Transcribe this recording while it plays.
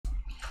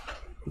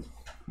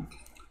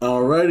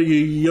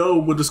Alrighty, yo,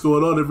 what is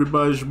going on,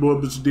 everybody? It's your boy,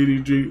 Mr.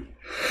 DDG.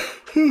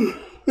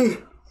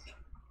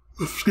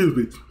 Excuse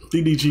me,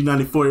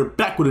 DDG94 here,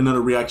 back with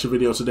another reaction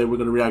video. Today we're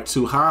going to react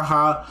to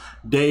Haha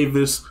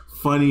Davis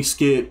Funny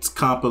Skits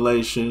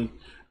Compilation.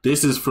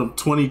 This is from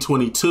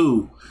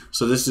 2022,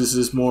 so this is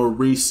his more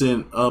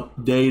recent,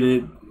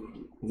 updated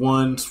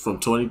ones from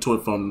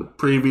 2020, from the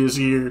previous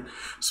year.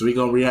 So we're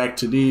gonna react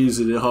to these,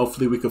 and then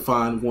hopefully we can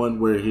find one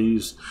where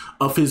he's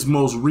of his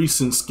most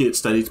recent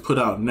skits that he's put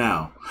out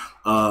now.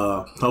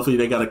 Hopefully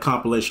they got a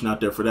compilation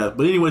out there for that.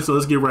 But anyway, so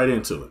let's get right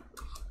into it.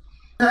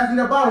 Passing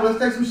the bottle, let's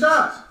take some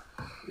shots.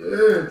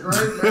 Yeah,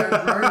 drink, man,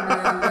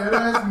 yeah,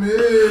 that's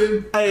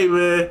me. Hey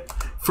man,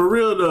 for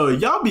real though,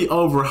 y'all be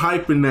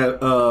overhyping that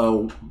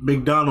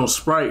McDonald's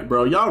Sprite,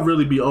 bro. Y'all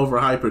really be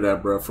overhyping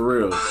that, bro, for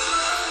real.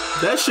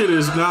 That shit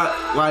is not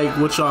like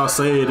what y'all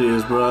say it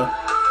is, bro.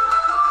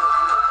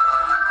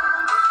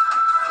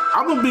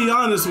 I'm gonna be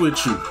honest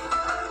with you.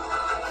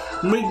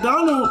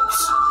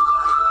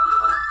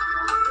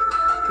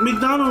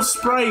 McDonald's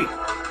Sprite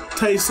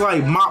tastes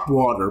like mop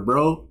water,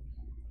 bro.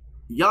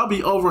 Y'all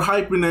be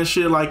overhyping that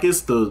shit like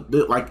it's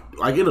like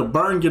it'll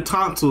burn your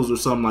tonsils or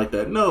something like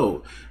that.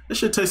 No, that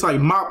shit tastes like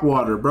mop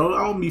water, bro.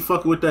 I don't be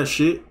fucking with that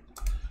shit.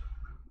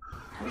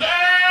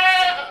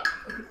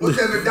 What's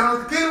that,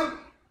 McDonald's tequila?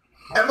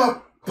 That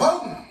more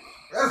potent.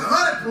 That's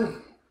 100 proof.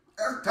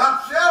 That's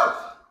top shelf.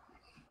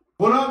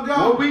 What up,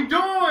 y'all? What we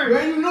doing?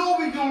 Man, you know what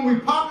we doing. We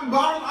popping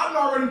bottles. I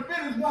already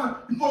finished one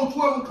before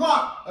 12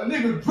 o'clock. A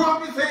nigga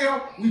drunk as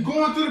hell. We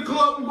going to the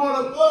club. We going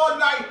up all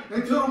night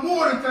until the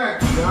morning time.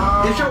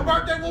 It's your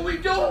birthday. What we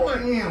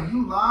doing? Damn,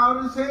 you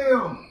loud as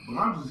hell. But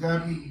I'm just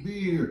happy to be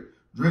here.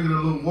 Drinking a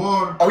little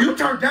water. Oh, you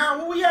turned down?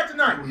 Where we at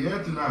tonight? Where we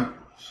at tonight?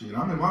 Shit,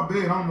 I'm in my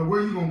bed. I don't know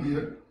where you gonna be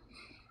at.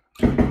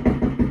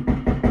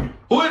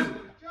 Who is it?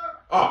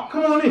 Oh,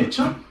 come on in,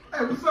 Chuck.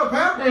 Hey, what's up,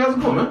 pal? Hey, how's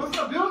it going, man? What's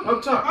up, dude?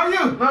 Up top. How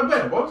you? Not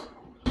bad, boss.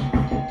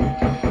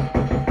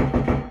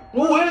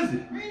 Who is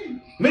it?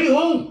 Me. Me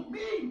who? Me.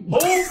 Who? Me,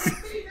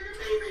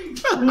 nigga, me. Me,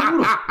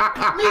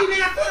 nigga,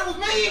 I said it was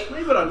me.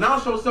 You better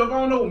announce yourself. I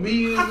don't know what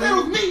me is. I said it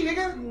was me,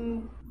 nigga.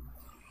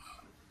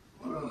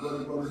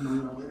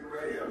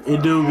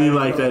 It do be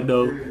like that,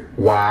 though.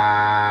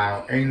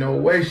 Wow, ain't no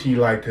way she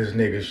like this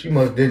nigga. She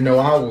must didn't know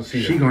I was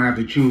here. She gonna have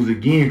to choose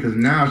again because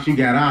now she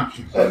got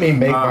options. Let me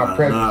make my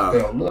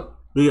presence felt. Look.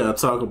 We gotta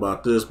talk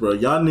about this, bro.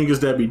 Y'all niggas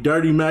that be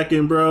dirty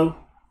macking, bro.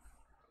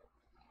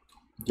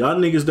 Y'all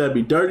niggas that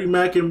be dirty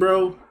macking,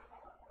 bro.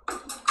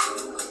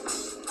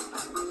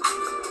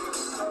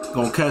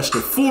 Gonna catch the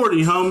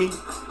 40, homie.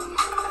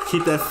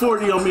 Keep that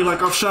 40 on me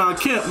like I'm Sean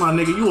Kemp, my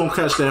nigga. You gonna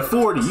catch that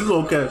 40. You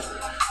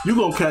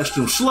gonna catch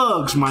them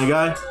slugs, my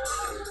guy.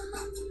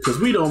 Cause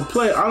we don't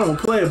play. I don't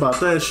play about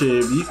that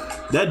shit.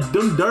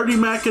 Them dirty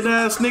macking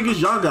ass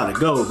niggas, y'all gotta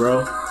go,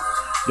 bro.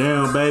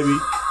 Damn, baby.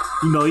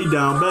 You know he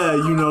down bad.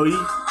 You know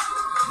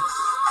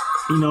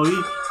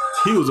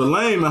he was a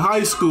lame in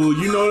high school.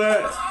 You know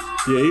that?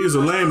 Yeah, he was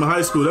a lame in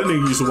high school. That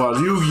nigga used to watch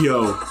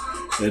Yu-Gi-Oh!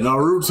 And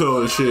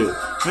Naruto and shit.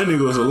 That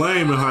nigga was a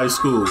lame in high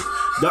school.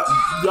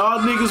 Y'all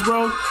niggas,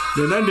 bro.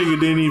 Then that nigga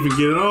didn't even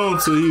get it on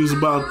till he was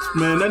about,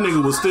 man. That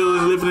nigga was still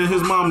living in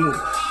his mom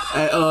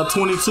at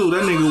 22.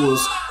 That nigga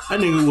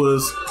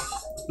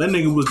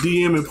was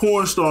DMing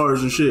porn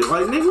stars and shit.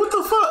 Like, nigga, what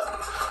the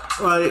fuck?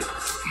 Like,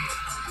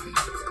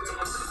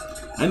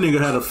 that nigga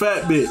had a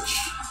fat bitch.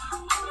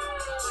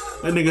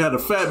 That nigga had a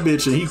fat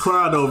bitch and he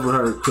cried over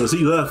her because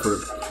he left her.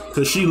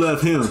 Because she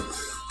left him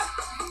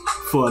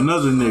for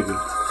another nigga.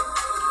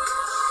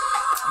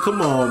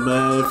 Come on,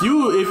 man. If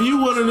you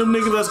one of them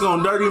niggas that's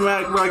gonna dirty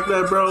mac like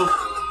that, bro,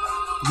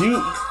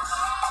 you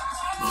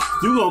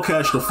gonna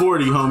catch the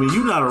 40, homie.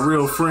 You not a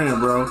real friend,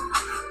 bro.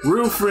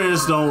 Real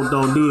friends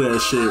don't do that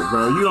shit,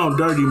 bro. You don't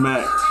dirty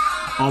mac.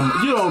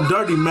 You don't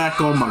dirty mac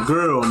on my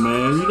girl,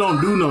 man. You don't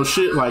do no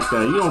shit like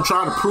that. You don't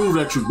try to prove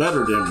that you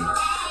better than me.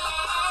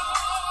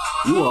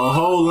 You a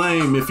whole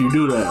lame if you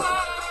do that.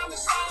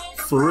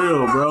 For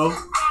real, bro.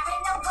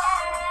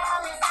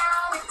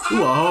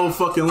 You a whole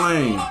fucking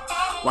lame.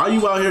 Why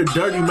you out here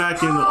dirty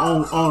macking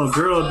on a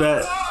girl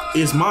that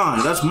is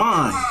mine? That's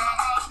mine.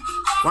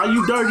 Why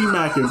you dirty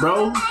macking,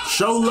 bro?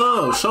 Show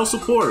love, show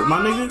support,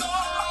 my nigga.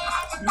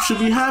 You should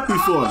be happy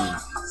for me.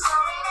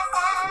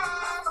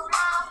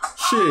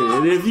 Shit,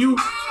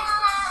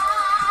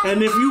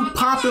 and if you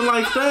popping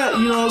like that,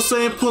 you know what I'm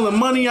saying, pulling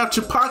money out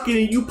your pocket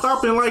and you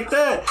popping like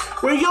that,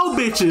 where your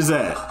bitch is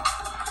at?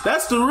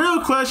 That's the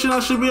real question I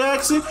should be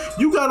asking.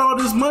 You got all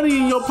this money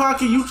in your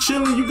pocket, you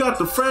chilling, you got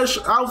the fresh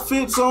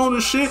outfits on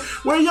and shit.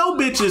 Where your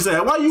bitch is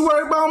at? Why you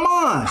worried about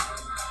mine?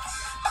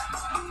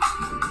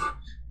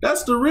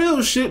 That's the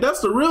real shit.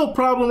 That's the real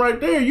problem right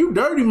there. You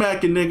dirty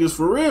macking niggas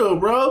for real,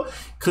 bro.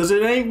 Cause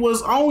it ain't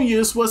what's on you,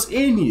 it's what's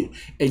in you.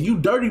 And you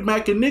dirty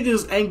macking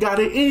niggas ain't got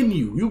it in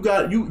you. You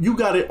got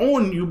it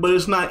on you, but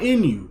it's not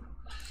in you.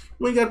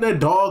 You ain't got that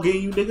dog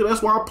in you, nigga.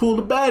 That's why I pull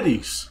the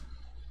baddies.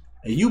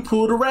 And you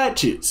pull the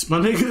ratchets. My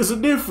nigga, it's a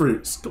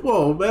difference. Come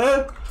on,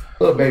 man.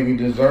 Little baby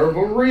deserve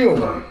a real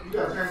one. You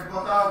gotta change the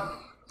fuck out.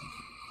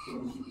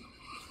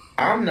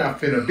 I'm not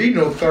finna be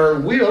no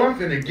third wheel. I'm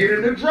finna get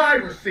in the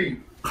driver's seat.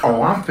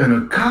 Oh, I'm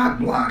finna cock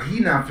block. He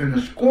not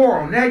finna score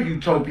on that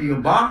utopia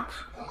box.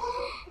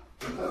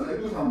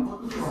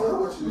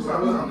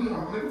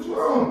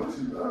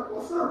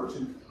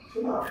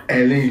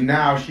 At least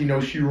now she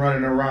knows she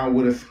running around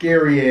with a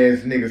scary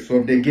ass nigga. So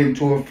if they get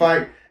into a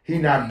fight, he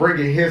not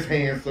bringing his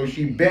hand, so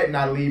she bet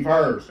not leave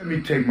hers. Let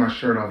me take my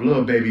shirt off.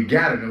 Little baby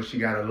gotta know she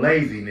got a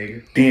lazy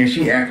nigga. Then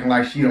she acting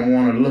like she don't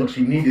want to look.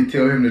 She need to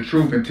tell him the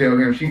truth and tell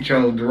him she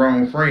chose the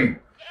wrong friend.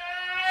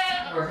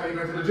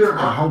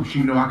 I hope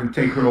she know I can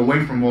take her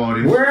away from all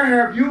this. Where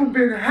have you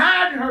been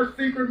hiding her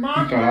secret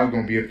mom? She thought I was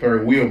gonna be a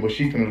third wheel, but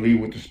she's gonna leave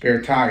with the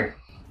spare tire.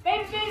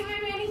 Baby,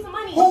 I need some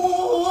money.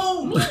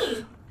 Whoa. Me?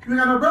 You ain't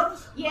got no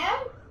brothers?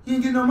 Yeah. You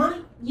ain't get no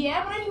money?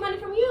 Yeah, but I need money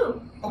from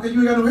you. Okay, you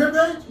ain't got no hair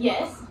page?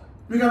 Yes.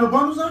 You ain't got no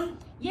bundles on you?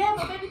 Yeah,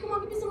 but baby, come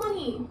on, give me some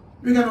money.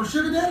 You ain't got no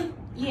sugar daddy?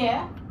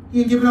 Yeah.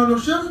 You ain't giving out no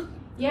sugar?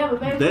 Yeah, but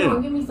baby, come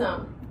on, give me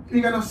some. You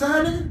ain't got no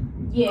side nigga?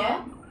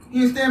 Yeah.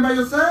 You ain't stand by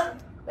your side?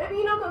 Baby,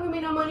 you don't give me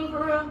no money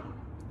for real.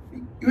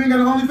 You ain't got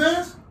no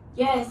OnlyFans?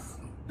 Yes.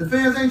 The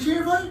fans ain't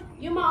cheering for you?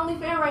 You're my only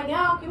fan right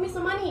now. Give me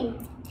some money.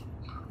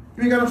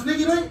 You ain't got no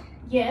sneaky link?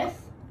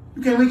 Yes.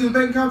 You can't link his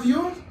bank account to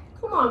yours?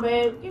 Come on,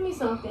 babe. Give me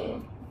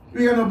something. You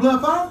ain't got no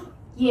blood father?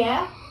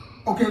 Yeah.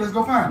 Okay, let's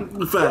go find him.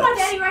 You're my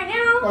daddy right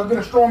now. I've been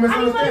a strong I need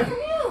money misunderstanding.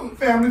 from you.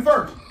 Family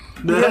first.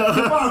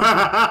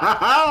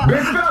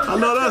 I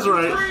know that's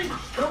right.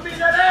 Don't be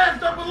that ass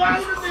don't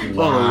belong to me.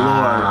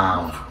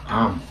 Wow.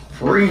 I'm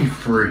free.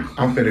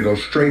 I'm finna go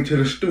straight to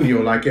the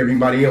studio like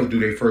everybody else do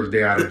their first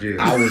day out of jail.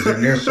 I was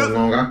in there so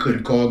long I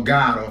couldn't call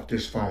God off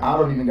this phone. I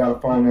don't even got a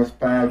phone that's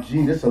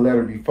 5G. This a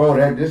letter before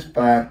that. This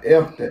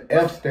 5F. The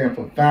F stand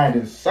for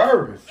finding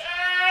service.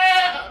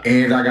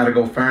 And I gotta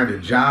go find a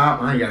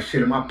job. I ain't got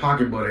shit in my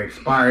pocket but an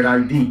expired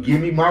ID. Give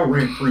me my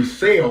rent-free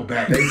sale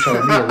back. They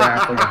told me to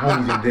ride for the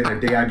homies, and then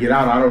the day I get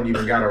out, I don't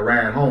even got a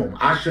ride home.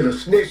 I should have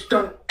snitched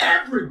on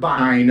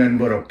everybody. I ain't nothing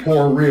but a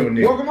poor real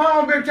nigga. Welcome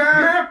home, big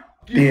time. Yeah.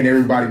 Then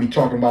everybody be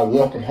talking about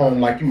welcome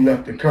home like you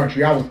left the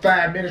country. I was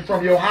 5 minutes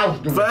from your house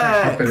doing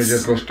that. I'm finna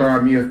just go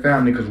start me a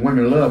family because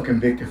women love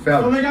convicted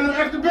fellas. Oh, they got no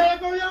extra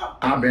bags on y'all?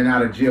 I've been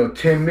out of jail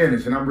 10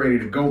 minutes and I'm ready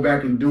to go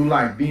back and do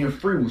life. Being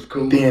free was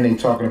cool. Then they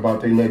talking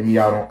about they letting me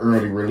out on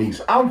early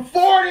release. I'm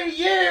 40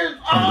 years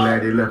old. I'm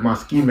glad they left my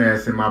ski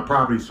mask in my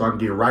property so I can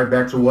get right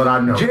back to what I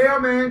know. Jail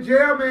man,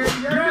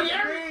 yes.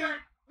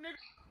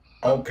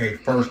 Okay,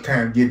 first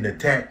time getting a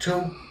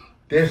tattoo.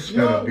 This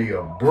gonna be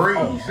a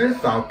breeze.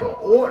 This out the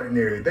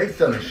ordinary. They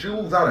selling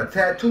shoes out of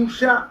tattoo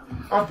shop.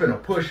 I'm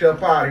finna push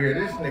up out here.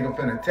 This nigga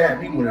finna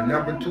tap me with a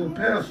number 2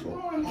 pencil.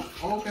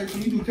 Okay, so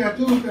you do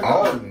tattoos?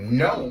 Oh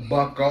no,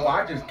 bucko.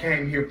 I just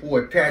came here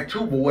for a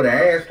tattoo, but with an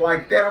ass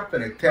like that, I'm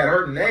finna tat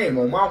her name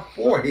on my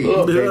forehead.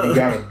 Look, baby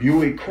got a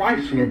Buick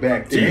Chrysler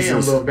back there. Damn,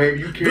 little baby,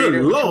 you carry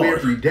that with you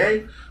every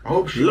day? I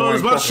hope she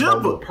ain't talking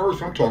about the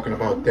purse. I'm talking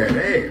about that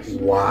ass.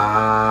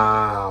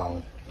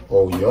 Wow.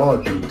 Oh, y'all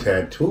do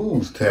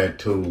tattoos.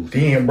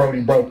 Then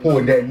Brody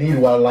pulled that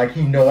needle out like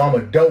he know I'm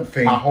a dope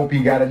fiend. I hope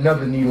he got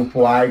another needle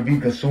for IV,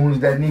 because soon as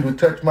that needle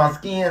touch my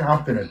skin, I'm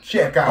finna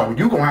check out. Oh,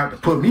 you gonna have to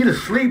put me to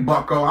sleep,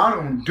 bucko. I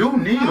don't do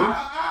needles.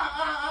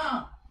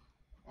 I'm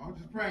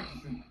just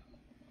practicing.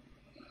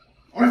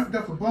 Oh,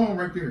 that's a bone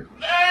right there.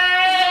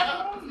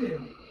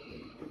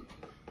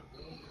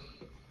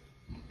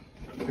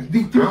 I'm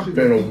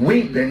finna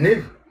weep and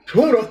this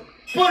put a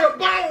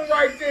bone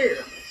right there.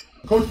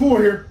 Coach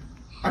Ford here.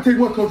 I tell you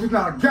what, Coach, it's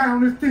not a guy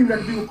on this team that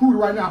can be recruited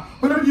right now.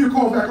 But let me give you a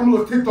call back. I'm a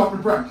little ticked off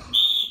in practice.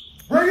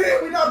 Bring it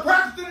in. We're not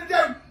practicing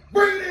today.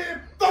 Bring it in.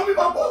 Throw me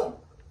my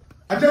ball.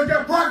 I just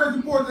got progress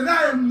reports and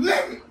I am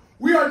livid.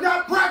 We are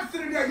not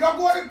practicing today. Y'all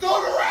going into the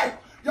race.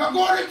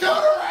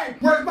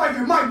 Where's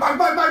Mike?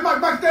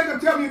 Mike, stand up.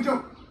 Tell me a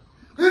joke.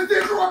 This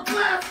is your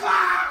class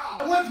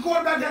foul. What's the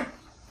quarterback at?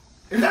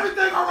 Is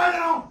everything all right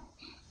at home?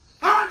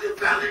 How did you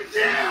feel in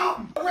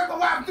jail? Where's my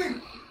wife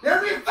think?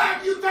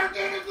 Everything you turned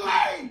in is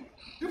late.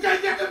 You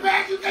can't get the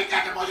bag, you can't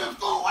get them on your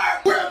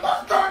schoolwork. Where am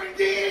I starting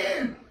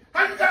then?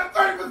 How you got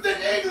 30%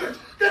 English?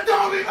 That's the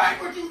only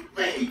language you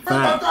speak. Where's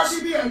my start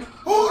GPA?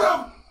 Who the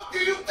f do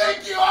you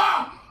think you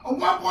are? A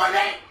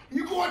 1.8?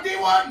 You going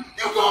D1?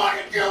 You going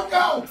to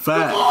JUCO?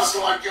 Facts. You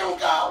going to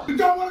JUCO? You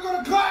don't want to go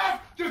to class?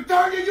 Just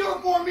turn your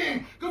uniform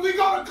in. Because we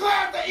go to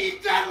class to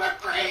eat chocolate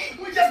cream.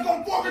 We just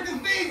going to forfeit this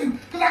season.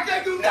 Because I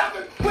can't do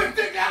nothing with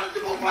 6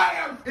 eligible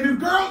players. And if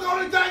girls the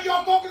only thing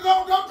y'all focus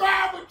on, go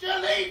try out with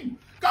cheerleading.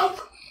 Go.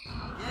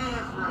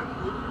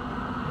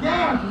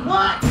 Yeah,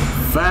 what?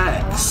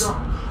 Facts.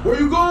 Where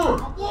you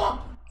going?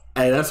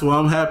 Hey, that's why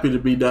I'm happy to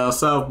be down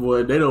south,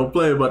 boy. They don't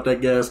play about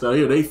that gas down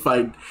here. They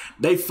fight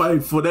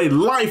for their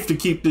life to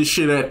keep this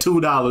shit at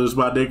 $2,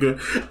 my nigga.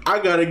 I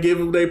gotta give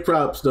them their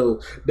props though.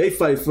 They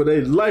fight for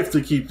their life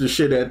to keep this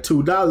shit at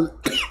 $2.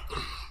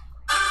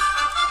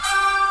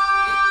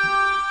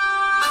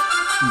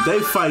 They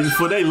fighting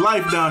for their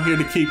life down here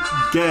to keep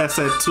gas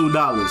at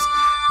 $2.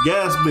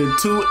 Gas been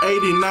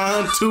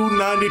 $2.89,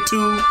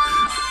 $2.92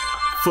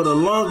 for the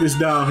longest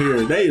down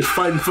here. They is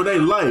fighting for their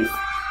life.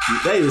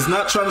 They is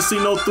not trying to see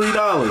no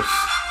 $3.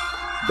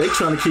 They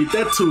trying to keep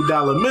that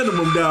 $2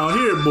 minimum down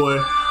here,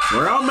 boy.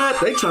 Where I'm at,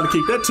 they trying to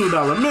keep that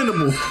 $2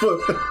 minimum.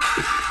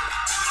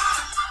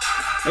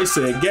 They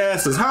said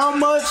gas is how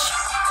much?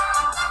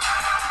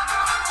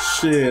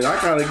 Shit,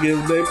 I gotta give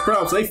them their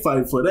props. They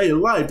fight for their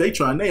life. They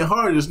trying their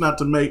hardest not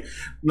trying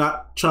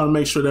to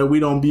make sure that we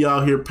don't be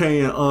out here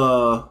paying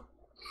 $3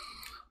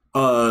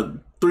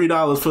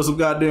 for some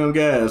goddamn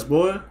gas,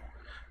 boy.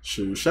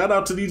 Shoot, shout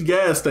out to these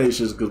gas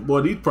stations, because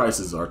boy, these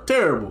prices are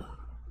terrible.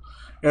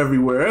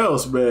 Everywhere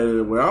else,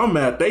 man, where I'm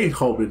at, they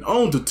holding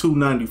on to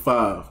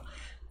 $2.95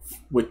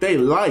 with their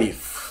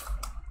life.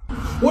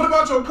 What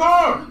about your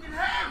car?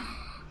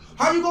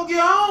 How you gonna get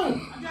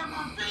home? I got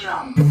my feet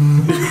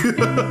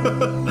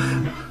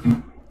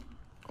on.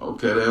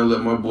 Okay, then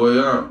let my boy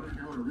out.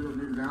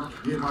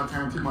 Did my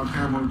time, took my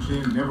time on the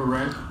chin, never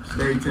ran.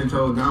 Stayed 10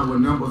 toes down with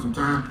a number some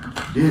time.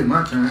 Did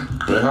my time.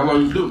 Man, how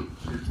long you do?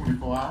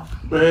 24 hours.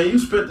 Man, you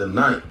spent the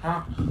night.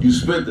 Huh? You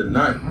spent the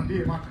night. I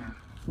did my time.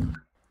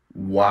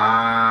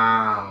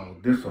 Wow,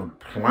 this a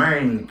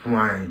plane.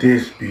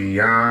 This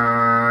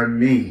beyond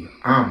me.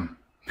 I'm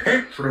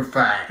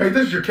petrified. Hey,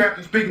 this is your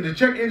captain speaking. The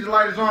check engine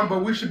light is on,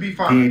 but we should be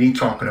fine. And he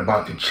talking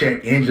about the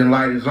check engine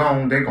light is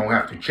on. They gonna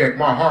have to check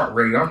my heart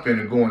rate. I'm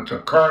finna go into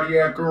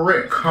cardiac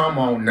arrest. Come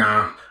on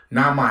now.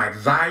 Now my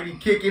anxiety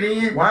kicking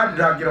in? Why did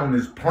I get on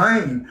this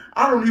plane?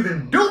 I don't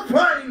even do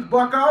planes,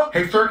 bucko.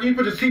 Hey, sir, can you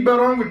put the seatbelt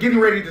on? We're getting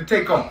ready to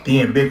take off.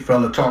 Then big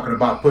fella talking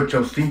about put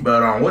your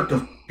seatbelt on. What the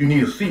f you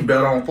need a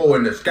seatbelt on for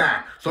in the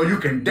sky? So you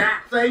can die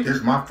safe? This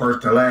is my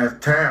first to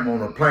last time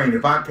on a plane.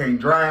 If I can't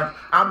drive,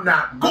 I'm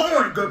not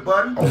going, good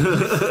buddy. Oh, you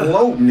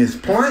floating this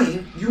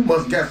plane? You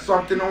must got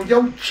something on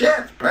your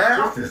chest,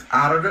 pal. This is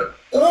out of the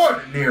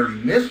ordinary,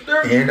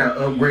 mister. And I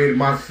upgraded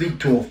my seat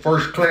to a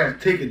first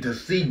class ticket to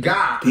see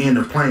God. Then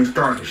the plane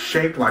started to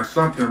shake like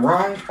something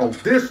wrong. Oh,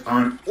 this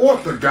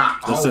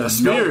unorthodox. That's that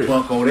spirit.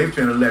 No, bucko, they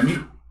finna let me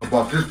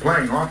about this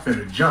plane. I'm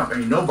finna jump.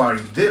 Ain't nobody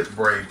this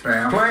brave,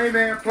 pal. Plane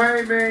man,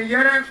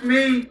 yeah, that's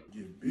me.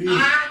 You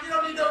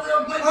don't need no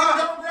real plane.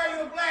 Don't grab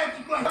you a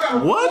plastic plane. I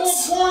got What? a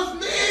full-course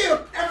meal.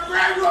 And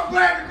grab you a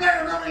plastic plane, I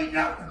don't need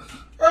nothing.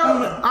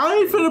 I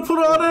ain't finna put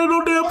all that in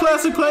no damn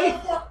plastic plate.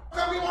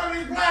 Come get one of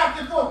these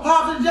plastic forks.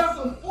 Pops is just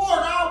a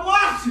fork. I'll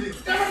wash it.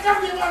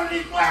 Come get one of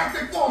these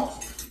plastic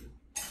forks.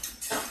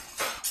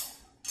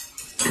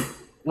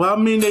 Well, I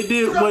mean, they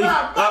did. Wait,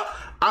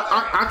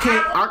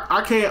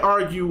 I can't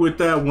argue with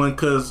that one,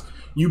 because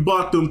you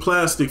bought them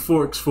plastic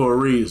forks for a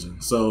reason.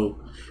 So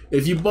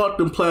if you bought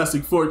them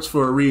plastic forks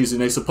for a reason,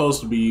 they're supposed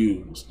to be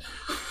used.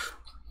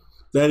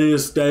 That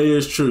is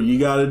true. You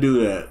got to do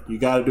that. You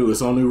got to do it.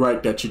 It's only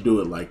right that you do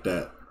it like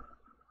that.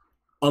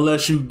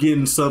 Unless you're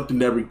getting something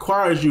that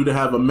requires you to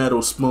have a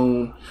metal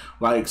spoon,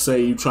 like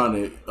say you're trying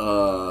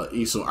to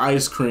eat some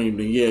ice cream,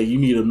 then yeah, you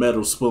need a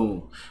metal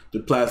spoon. The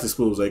plastic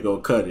spoons, they go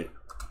cut it.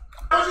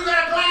 Don't you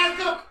got a glass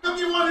cup? Come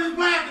get one of these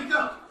plastic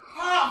cups.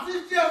 Oh, this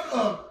is just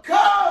a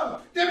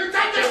cup. Then take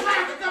that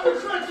plastic cup and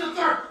crunch your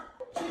circle.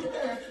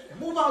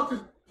 Move out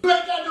this. You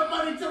ain't got no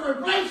money to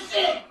replace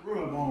shit.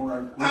 Real long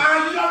right. You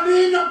don't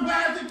need no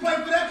plastic plate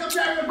for that. Come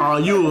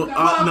down your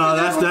No,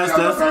 that's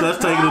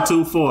taking it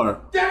too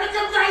far. Then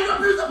come down your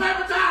piece of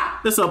paper towel.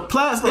 It's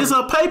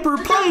a paper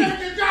plate.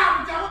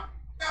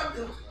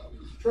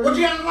 What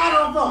you have the light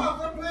on for?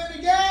 I'm playing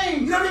the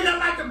game. You don't need no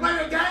light to play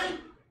the game.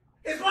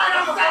 It's right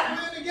outside. I'm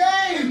playing the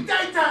game. It's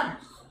daytime.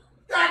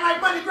 You act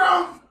like money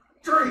grown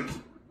trees.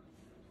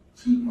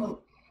 Cheap mother.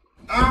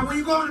 Where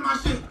you going to my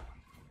shit? You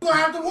gonna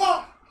have to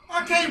walk.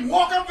 I can't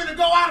walk. I'm finna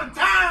go out of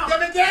town. Then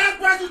the gas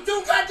prices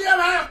too goddamn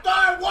high.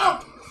 Start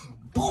walking.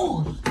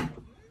 Bullshit.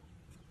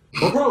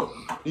 Oh, bro,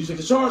 you take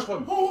the charge for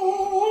me.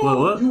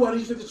 What? You want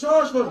to take the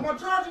charge for me? I'm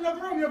charging up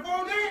the room. Your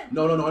phone in?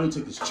 No, I need to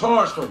take this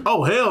charge for me.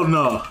 Oh, hell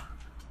no.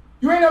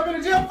 You ain't up in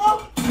the gym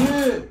for?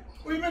 Yeah.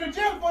 Well, you been in the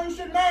gym for? You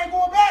shouldn't mind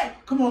going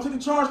back. Come on, take the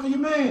charge for your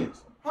man.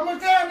 How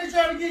much time they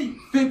trying to give you?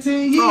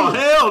 15 years. Oh,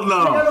 hell You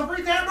got no. no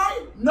free time, bro?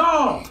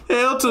 No.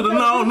 Hell to the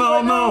no.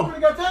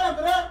 You got time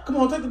for that? Come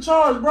on, take the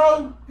charge,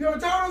 bro. You ever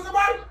told on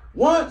somebody?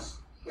 Once.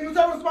 When you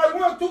tell somebody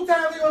once, 2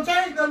 times they gonna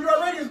change them. You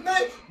already a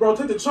snake. Bro,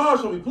 take the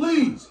charge for me,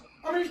 please.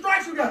 How many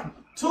strikes you got?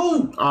 2.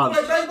 You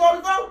played baseball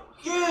before?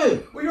 Yeah.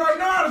 Well, you already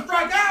know how to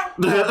strike out.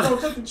 Bro,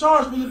 take the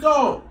charge for your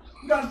dog.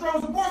 You got a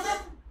strong support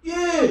system?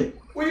 Yeah.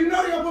 Well, you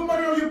know you gonna put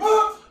money on your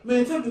books.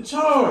 Man, take the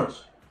charge.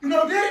 You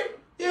know get it?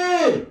 Yeah.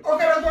 Okay,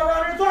 let's go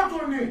around here and talk to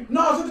him then.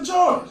 No, take the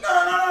charge.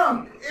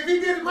 No. If he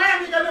did the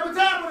grab, he got never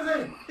time with his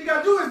hand. He got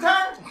to do his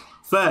time.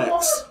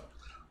 Facts.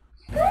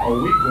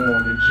 Oh, we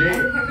going to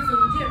jail. Peppers are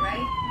legit,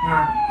 right?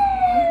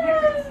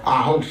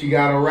 I hope she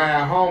got a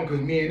ride home, because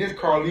me and this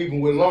car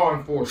leaving with law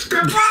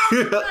enforcement.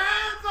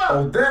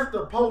 Oh, that's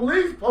the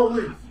police.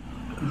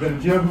 You been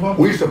to jail before?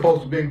 We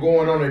supposed to been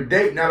going on a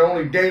date. Now the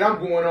only date I'm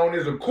going on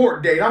is a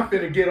court date. I'm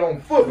finna get on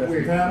foot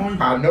with.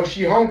 I know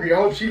she hungry. I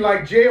hope she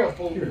like jail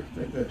food. Here,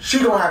 take that. She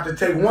gonna have to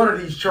take one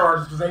of these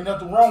charges because ain't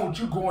nothing wrong with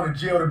you going to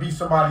jail to be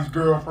somebody's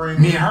girlfriend.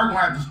 Me and her gonna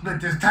have to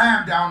split this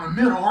time down the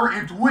middle. Her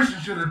intuition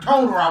should have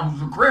told her I was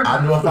a criminal.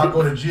 I know if I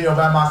go to jail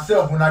by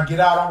myself, when I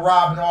get out, I'm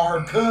robbing all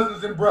her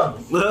cousins and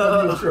brothers.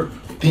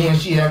 Then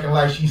she acting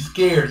like she's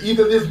scared.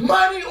 Either this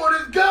money or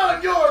this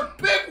gun yours.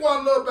 Pick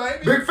one, little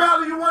baby. Big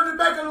fella, you wanted to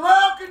make a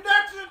love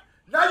connection?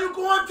 Now you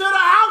going to the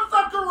house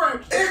of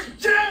correction.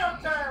 It's jail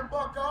time,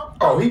 bucko.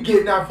 Oh, he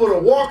getting out for the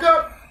walk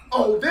up?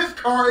 Oh, this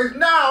car is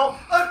now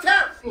a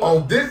Tesla. Oh,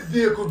 this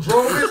vehicle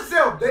drove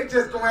itself. They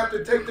just gonna have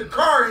to take the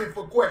car in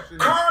for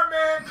questioning.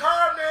 Carman,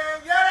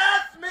 yeah,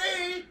 that's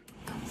me.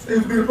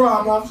 Seems to be the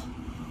problem, officer.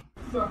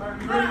 What's up, man?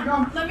 You ready to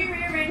go? Let me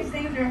rearrange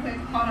things real quick.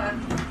 Hold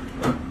on.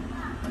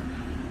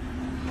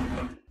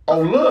 Oh,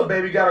 little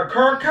baby got a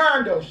car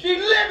condo. She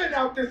living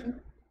out this. Wait.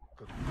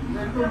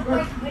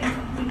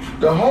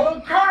 The whole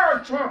car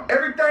is trunk.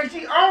 Everything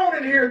she owned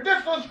in here.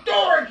 This is a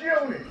storage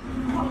unit.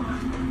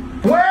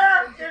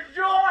 Where is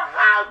your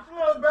house,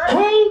 little baby?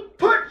 Who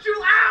put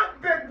you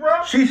out, big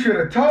bro? She should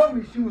have told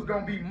me she was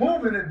gonna be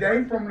moving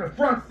today from the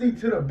front seat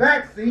to the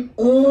back seat.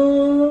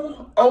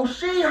 Ooh, oh,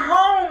 she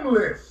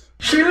homeless.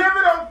 She living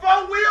on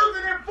 4 wheels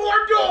and in 4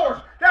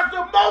 doors. That's a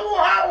mobile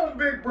home,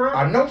 big bro.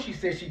 I know she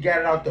said she got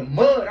it out the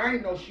mud. I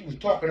didn't know she was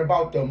talking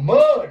about the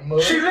mud.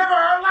 She living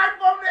her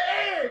life on the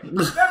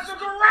edge. That's the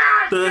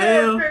garage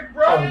there, big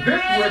bro. Oh,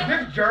 this is where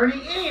this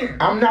journey ends.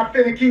 I'm not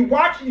finna keep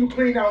watching you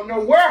clean out no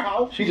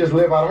warehouse. She just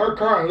live out of her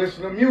car and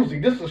listen to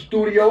music. This is a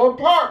studio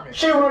apartment.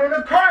 She running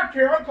a car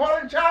care. I'm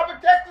calling Child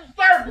Protective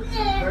Service.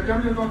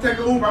 I'm just gonna take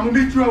an Uber. I'm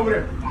gonna meet you over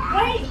there.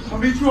 Wait. I'm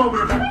gonna meet you over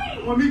there, man.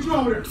 I'm gonna meet you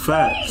over there.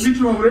 Facts. Meet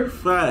you over there.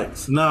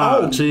 Facts.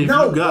 Nah, Chief,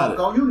 no, you got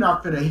Bucko, you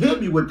not finna hit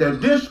me with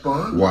that dish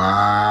sponge.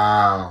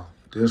 Wow,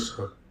 this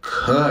a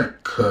cut.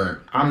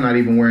 I'm not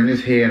even wearing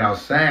this head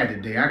outside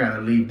today. I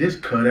gotta leave this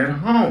cut at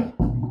home.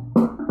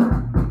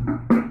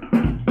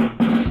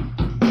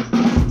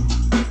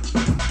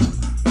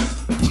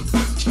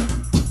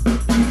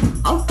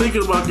 I'm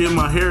thinking about getting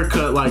my hair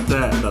cut like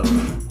that, though.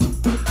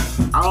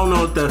 I don't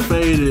know what that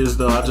fade is,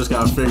 though. I just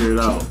gotta figure it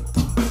out.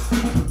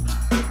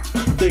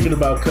 Thinking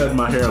about cutting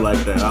my hair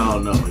like that. I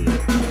don't know yet.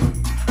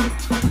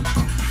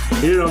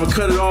 Either I'm gonna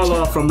cut it all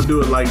off or I'm gonna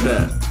do it like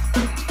that.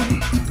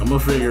 I'm gonna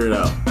figure it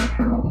out.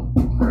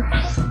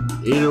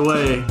 Either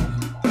way,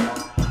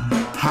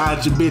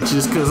 hide your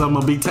bitches because I'm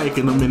gonna be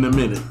taking them in a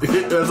minute.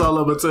 That's all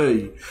I'm gonna tell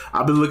you.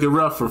 I've been looking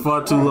rough for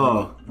far too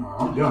long. No,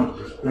 I'm done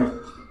with this.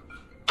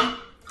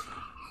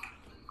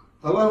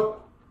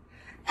 Hello?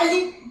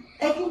 Hey,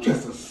 you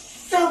just a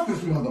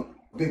selfish mother,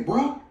 big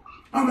bro.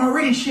 I'm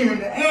already sharing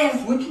the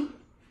ass with you.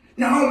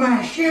 Now, I don't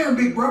mind sharing,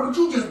 big bro, but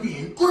you just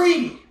being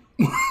greedy.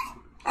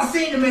 I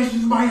seen the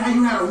messages about how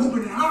you had a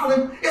whooping and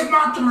hollering. It's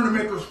my turn to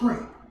make her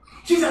scream.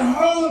 She's at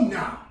home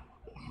now.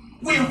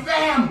 We're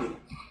family.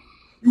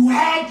 You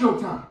had your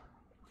time.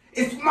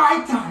 It's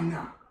my time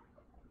now.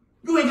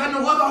 You ain't got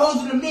no other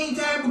hoes in the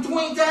meantime,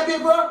 between time,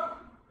 big bro.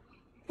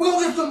 We'll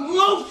get some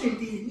lotion,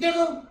 then,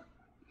 nigga.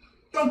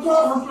 Don't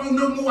call her phone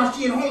no more while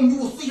she at home. You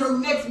will see her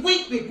next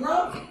week, big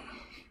bro.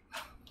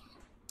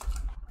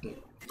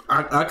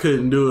 I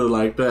couldn't do it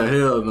like that.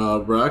 Hell no,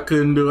 bro. I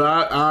couldn't do it.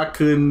 I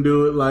couldn't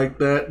do it like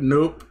that.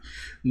 Nope.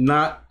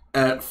 Not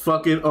at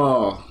fucking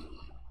all.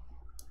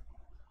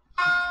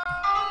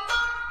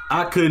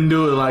 I couldn't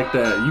do it like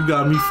that. You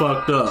got me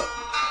fucked up.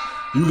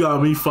 You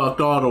got me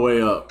fucked all the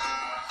way up.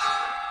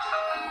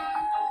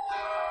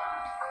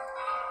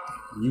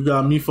 You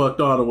got me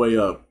fucked all the way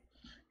up.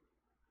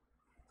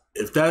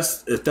 If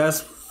that's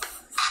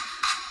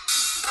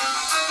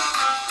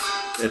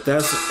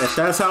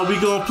how we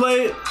gonna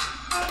play it,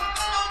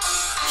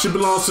 she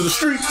belongs to the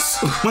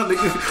streets, my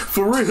nigga.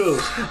 For real,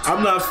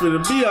 I'm not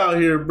finna be out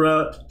here,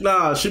 bruh.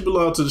 Nah, she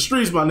belongs to the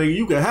streets, my nigga.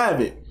 You can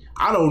have it.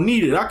 I don't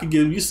need it. I can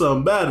give you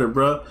something better,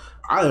 bruh.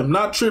 I am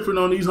not tripping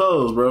on these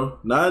hoes, bro.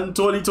 Not in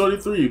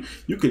 2023.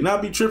 You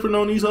cannot be tripping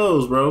on these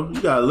hoes, bro. You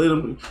gotta let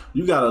them.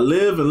 You gotta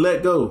live and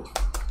let go.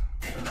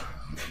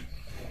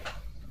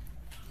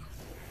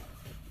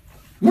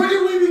 When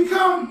did we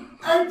become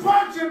a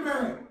punching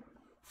man?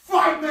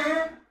 Fight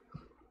man?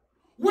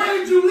 Where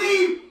did you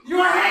leave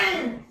your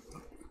hands?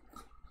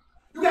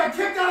 You got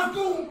kicked out of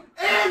school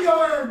and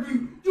your ass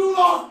beat. You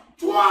lost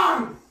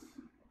twice.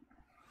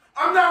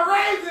 I'm not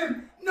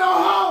raising no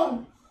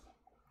hoes.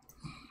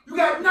 You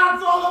got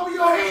knots all over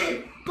your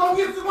head. Go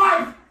get some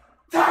ice,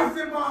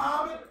 Tyson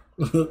Muhammad.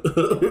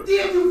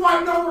 Then you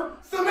fighting over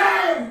some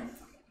ass.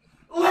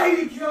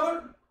 Lady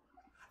killer.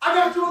 I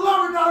got you a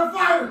lover, not a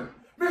fighter.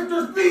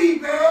 Mr.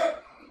 Speedbag.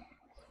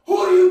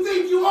 Who do you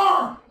think you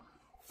are?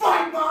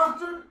 Fight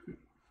monster.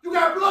 You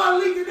got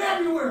blood leaking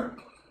everywhere.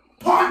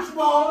 Punch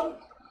ball.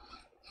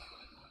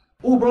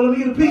 Ooh, bro, let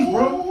me get a piece,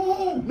 bro.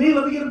 Ooh. Me,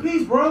 let me get a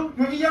piece, bro.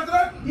 You ate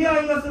yesterday? Yeah, I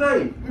ate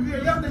yesterday. If you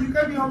ate yesterday, you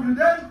can't be hungry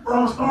today. Bro,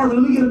 I'm starving.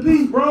 Let me get a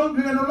piece, bro.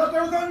 You got no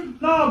leftovers on you?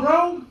 Nah,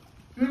 bro.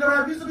 You You ain't never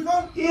had pizza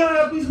before? Yeah,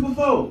 I had pizza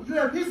before. You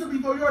had pizza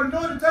before, you already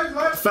know what it tastes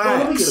like. Facts. Bro,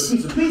 let me get a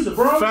piece of pizza,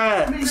 bro.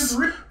 Facts.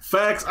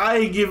 Facts. I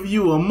ain't give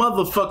you a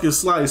motherfucking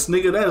slice,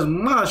 nigga. That's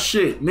my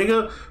shit,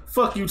 nigga.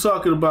 Fuck you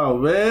talking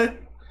about, man.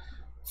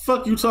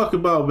 Fuck you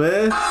talking about,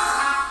 man.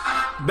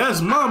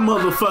 That's my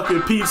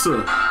motherfucking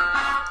pizza.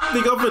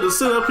 Think I'm finna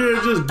sit up here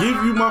and just give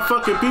you my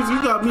fucking pizza?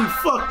 You got me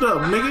fucked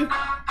up, nigga.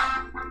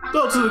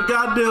 Go to the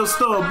goddamn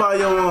store and buy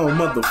your own,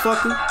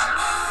 motherfucker.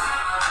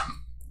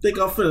 Think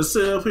I'm finna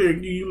sit up here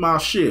and give you my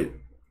shit.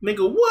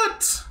 Nigga,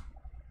 what?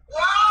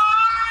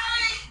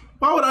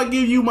 Why would I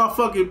give you my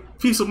fucking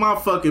piece of my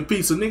fucking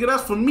pizza? Nigga,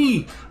 that's for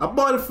me. I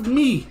bought it for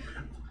me.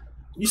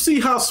 You see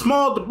how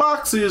small the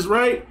box is,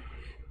 right?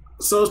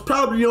 So it's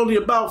probably only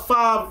about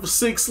 5 or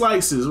 6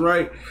 slices,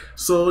 right?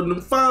 So in the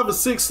 5 or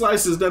 6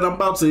 slices that I'm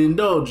about to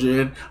indulge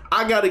in,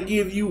 I gotta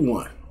give you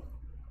one.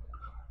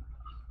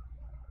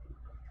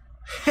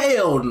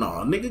 Hell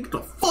no, nigga, get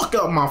the fuck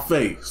out my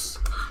face.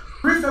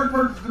 Research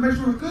purposes to make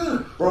sure it's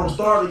good. Bro, I'm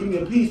starving.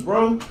 Give me a piece,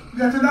 bro. You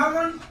got $10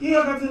 on you? Yeah,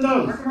 I got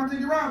 $10. Next time I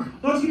take you around.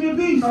 No, just give me a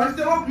piece. No, it's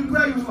still open. You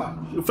grab your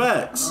slot.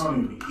 Facts. I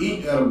don't even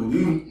eat edibles.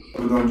 You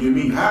was gonna get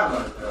me hot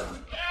like that.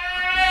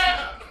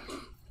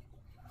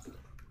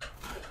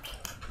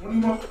 What do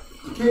you want?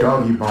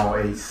 Doggy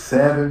Bone ate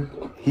 7.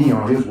 He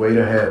on his way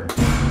to heaven.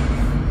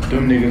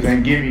 Them niggas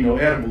ain't give me no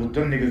edibles.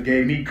 Them niggas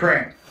gave me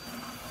crack.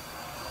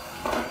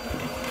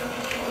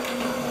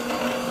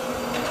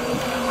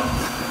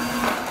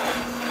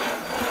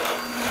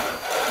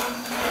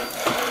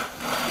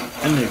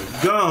 That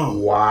nigga gone.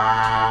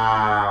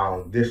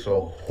 Wow, this a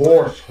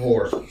horse.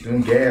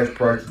 Them gas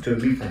prices took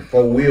me from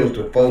 4 wheels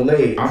to 4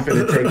 legs. I'm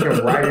finna take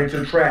him right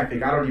into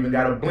traffic. I don't even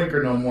got a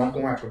blinker no more. I'm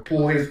gonna have to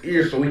pull his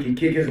ear so he can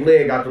kick his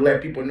leg out to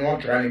let people know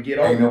I'm trying to get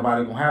over. Ain't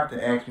nobody gonna have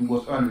to ask me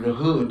what's under the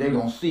hood. They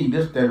gonna see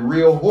this that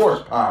real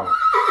horsepower.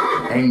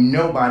 Ain't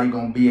nobody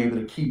gonna be able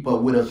to keep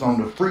up with us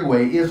on the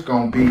freeway. It's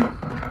gonna be...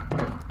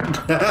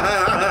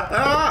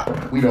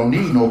 We don't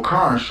need no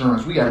car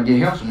insurance. We gotta get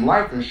him some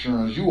life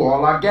insurance. You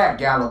all I got,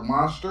 Gallup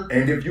monster.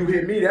 And if you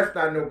hit me, that's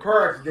not no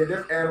car accident.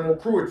 That's animal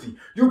cruelty.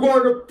 You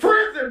going to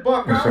prison,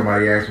 Bucko. When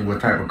somebody asks me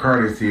what type of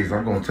car this is,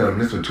 I'm gonna tell them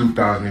this is a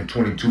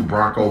 2022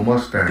 Bronco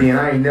Mustang. Then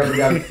I ain't never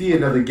got to see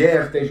another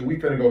gas station. We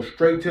finna go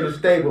straight to the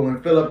stable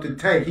and fill up the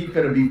tank. He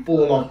finna be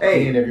full of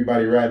hay. And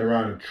everybody riding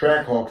around in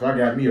track hawks. I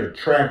got me a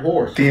track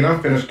horse. Then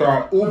I'm finna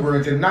start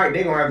Ubering tonight.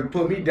 They gonna have to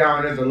put me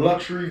down as a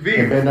luxury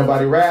vehicle. And bet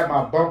nobody ride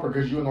my bumper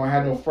because you ain't gonna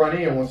have no front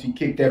end once he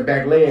kick that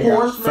back leg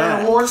out.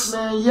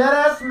 Horseman, yeah,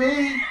 that's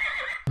me.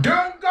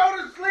 Don't go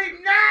to sleep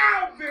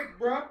now, big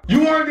bro.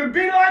 You want to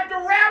be like the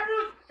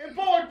rappers and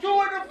pull a 2 in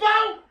the 4?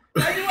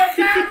 And you ain't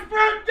got the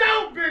front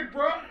door, big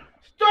bro.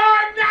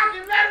 Start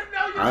knocking, let us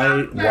know you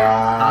got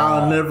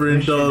Wow. I'll never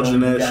indulge in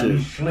that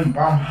shit. Sleep,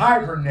 I'm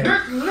hibernating.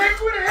 This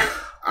liquid is...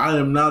 I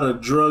am not a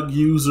drug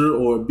user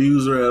or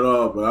abuser at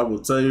all, but I will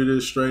tell you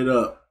this straight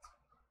up.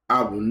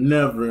 I will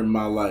never in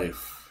my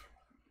life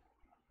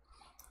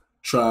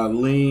try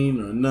lean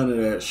or none of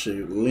that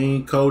shit.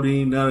 Lean,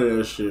 codeine, none of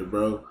that shit,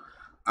 bro.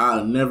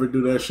 I'll never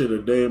do that shit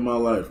a day in my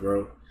life,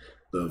 bro.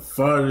 The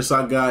farthest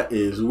I got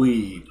is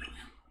weed.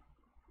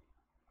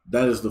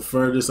 That is the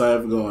furthest I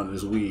ever gone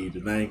is weed.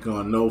 And I ain't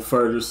gone no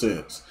further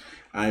since.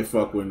 I ain't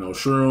fuck with no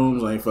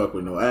shrooms. I ain't fuck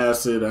with no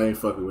acid. I ain't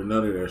fucking with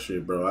none of that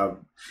shit, bro.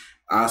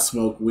 I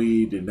smoked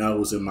weed and that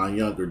was in my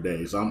younger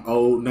days. I'm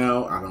old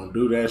now. I don't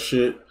do that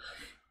shit.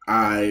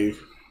 I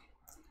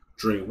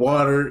drink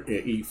water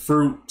and eat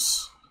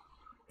fruits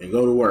and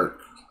go to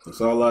work.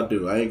 That's all I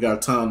do. I ain't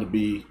got time to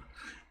be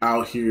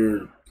out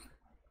here.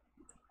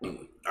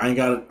 I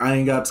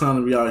ain't got time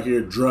to be out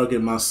here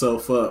drugging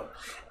myself up.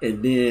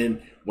 And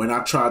then when I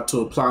tried to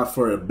apply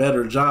for a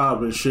better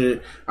job and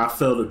shit, I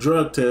failed a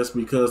drug test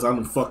because I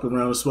done fuck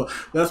around and smoke.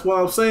 That's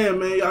what I'm saying,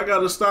 man. I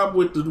gotta stop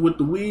with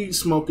the weed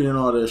smoking and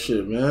all that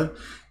shit, man.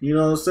 You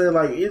know what I'm saying?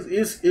 Like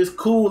it's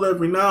cool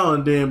every now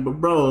and then,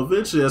 but bro,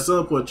 eventually at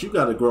some point you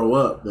gotta grow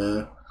up,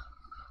 man.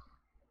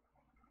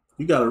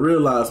 You gotta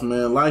realize,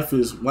 man, life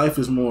is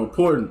more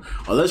important.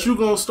 Unless you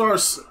gonna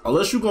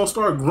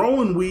start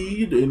growing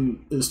weed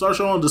and start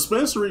your own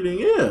dispensary, then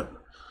yeah.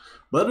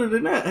 But other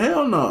than that,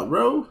 hell no,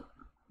 bro.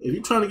 If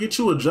you're trying to get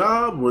you a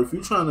job or if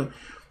you're trying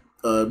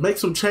to make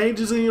some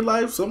changes in your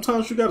life,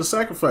 sometimes you gotta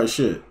sacrifice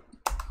shit.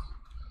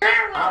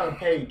 I done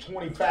paid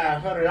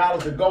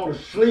 $2,500 to go to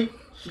sleep.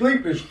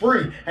 Sleep is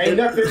free. Ain't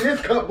nothing in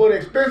this cup but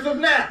expensive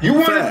now. You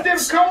want to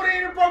sip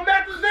codeine and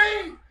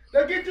promethazine?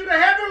 They'll get you the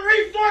heaven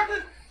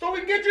resources so we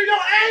can get you your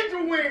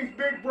angel wings,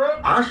 big bro.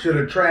 I should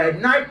have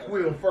tried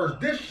NyQuil first.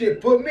 This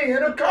shit put me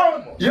in a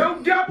coma. Your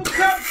double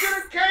cup should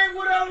have came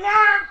with an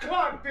alarm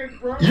clock, big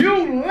bro.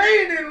 You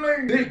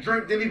leaning. This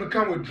drink didn't even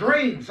come with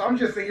dreams. I'm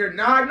just sitting here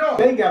nodding off.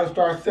 They gotta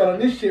start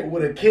selling this shit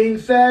with a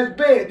king-size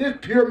bed. This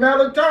pure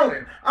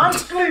melatonin. I'm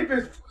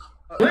sleeping.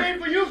 Lean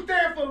for you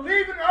stand for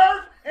leaving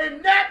Earth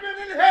and napping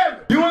in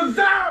heaven. You a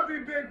zombie,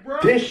 big bro.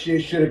 This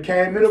shit should have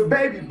came in a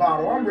baby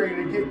bottle. I'm ready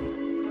to get...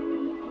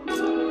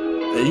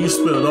 And you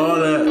spent all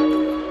that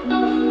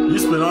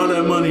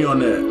money on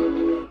that.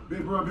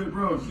 Big bro, big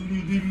bro.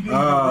 CD, DVD.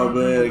 Oh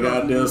man,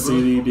 goddamn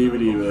CD,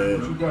 DVD,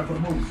 man. What you got for the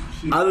movie?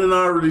 Shit. I didn't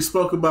already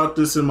spoke about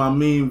this in my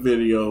meme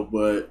video,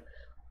 but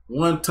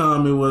one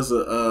time it was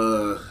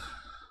a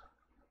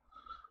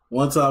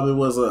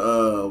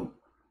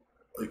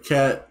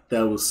cat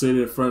that was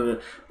sitting in front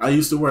of. I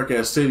used to work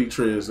at City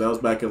Trends. That was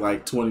back in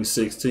like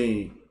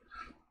 2016.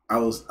 I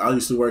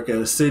used to work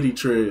at City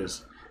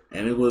Trends,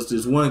 and it was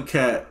this one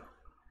cat.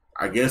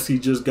 I guess he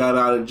just got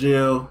out of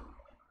jail,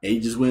 and he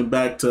just went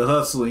back to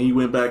hustling. He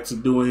went back to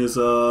doing his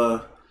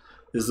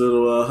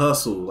little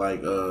hustle,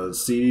 like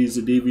CDs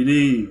and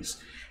DVDs.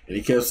 And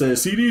he kept saying,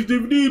 CDs,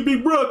 DVDs,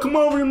 big bro, come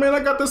over here, man.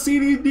 I got the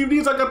CDs,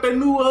 DVDs. I got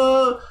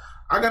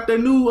that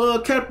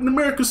new Captain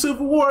America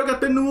Civil War. I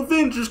got that new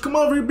Avengers. Come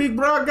over here, big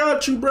bro. I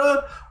got you,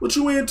 bro. What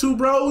you into,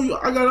 bro?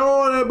 I got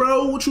all that,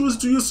 bro. What you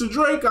used to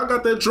Drake? I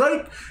got that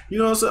Drake. You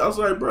know what I'm saying? I was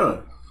like,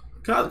 bro,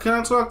 can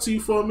I talk to you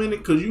for a minute?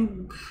 Because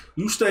you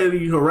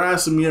steady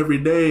harassing me every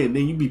day, and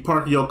then you be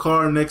parking your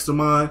car next to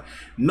mine,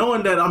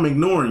 knowing that I'm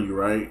ignoring you,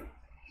 right?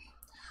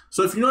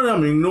 So if you know that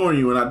I'm ignoring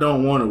you and I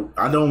don't want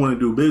to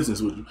do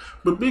business with you,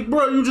 but big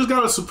bro, you just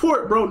gotta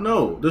support, bro.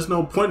 No, there's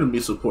no point in me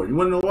supporting. You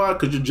wanna know why?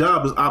 Because your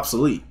job is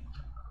obsolete.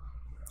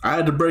 I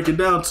had to break it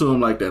down to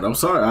him like that. I'm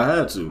sorry, I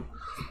had to.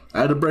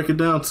 I had to break it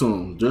down to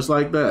him just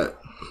like that.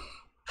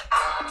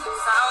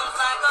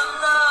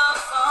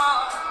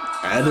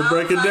 I had to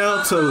break it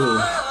down to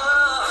him.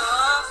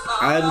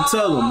 I had to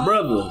tell him,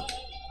 brother,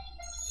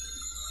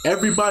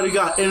 everybody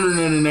got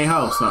internet in their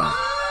house now.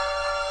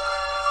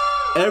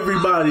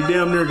 Everybody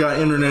damn near got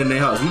internet in their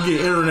house. You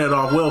get internet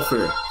off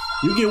welfare.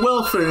 You get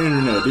welfare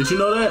internet. Did you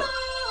know that?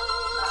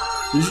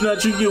 Did you know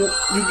that you get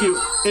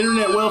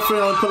internet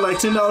welfare on put like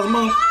 $10 a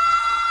month?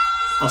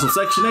 On some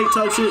Section 8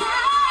 type shit?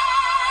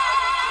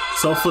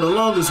 So for the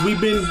longest, we've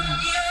been,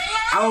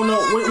 I don't know,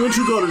 when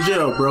you go to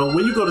jail, bro?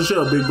 When you go to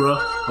jail, big bro?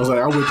 I was like,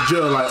 I went to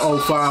jail like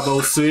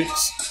 05,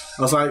 06.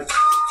 I was like,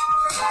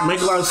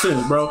 make a lot of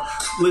sense, bro.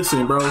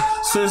 Listen, bro.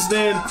 Since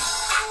then,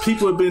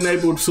 people have been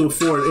able to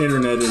afford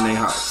internet in their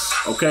house.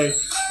 Okay?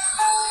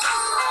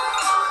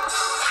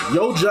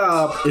 Your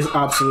job is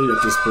obsolete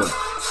at this point.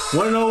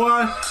 Wanna know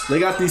why? They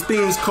got these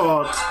things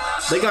called,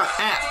 they got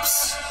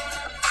apps.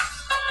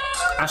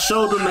 I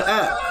showed them the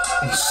app.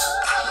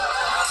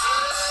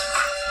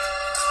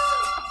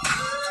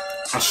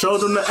 I showed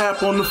them the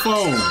app on the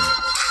phone.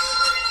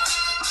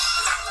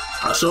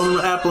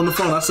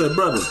 I said,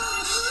 brother,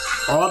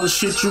 all the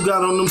shit you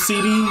got on them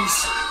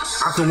CDs,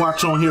 I can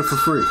watch on here for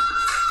free.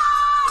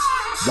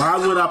 Why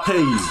would I pay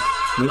you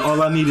when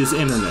all I need is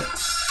internet?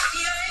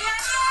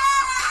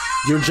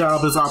 Your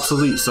job is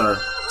obsolete, sir.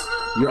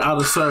 You're out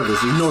of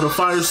service. You know what a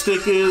Fire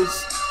Stick is?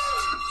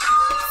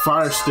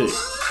 Fire Stick.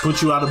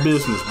 Put you out of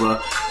business, bro.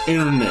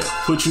 Internet.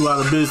 Put you out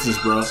of business,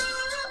 bro.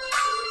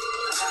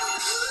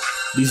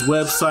 These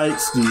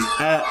websites, these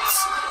apps,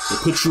 they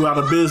put you out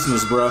of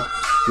business, bro.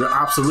 You're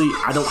obsolete.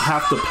 I don't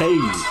have to pay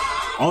you.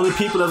 Only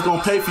people that's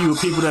gonna pay for you are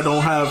people that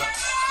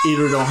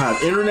either don't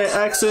have internet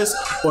access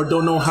or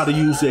don't know how to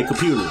use their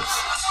computers.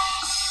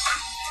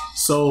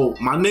 So,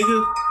 my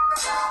nigga,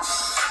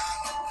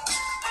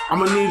 I'm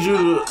gonna need you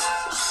to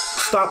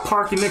stop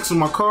parking next to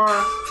my car.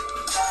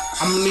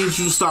 I'm gonna need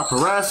you to stop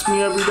harassing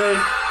me every day.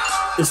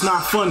 It's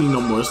not funny no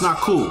more. It's not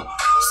cool.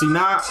 See,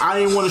 now I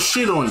ain't want to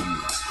shit on you.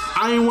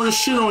 I ain't want to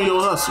shit on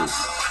your hustle.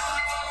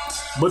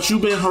 But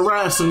you've been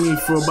harassing me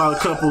for about a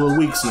couple of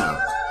weeks now.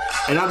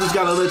 And I just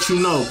gotta let you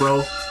know,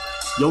 bro.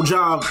 Your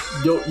job,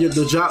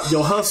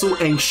 your hustle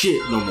ain't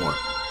shit no more.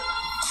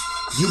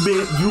 You've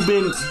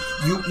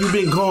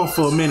been gone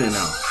for a minute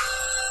now.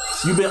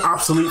 You've been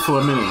obsolete for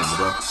a minute now,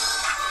 bro.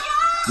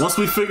 Once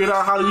we figured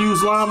out how to use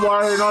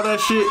LimeWire and all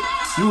that shit,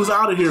 you was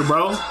out of here,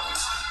 bro.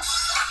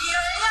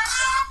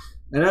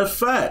 And that's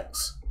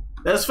facts.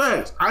 That's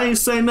facts. I ain't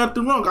saying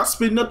nothing wrong. I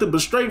spit nothing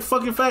but straight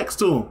fucking facts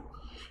to him.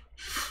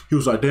 He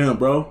was like, damn,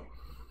 bro.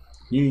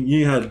 You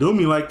ain't had to do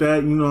me like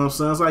that. You know what I'm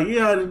saying? I was like,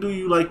 yeah, I had to do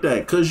you like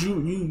that. Because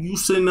you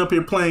sitting up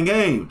here playing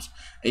games.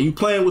 And you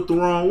playing with the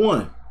wrong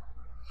one.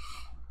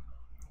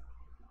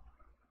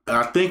 And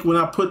I think when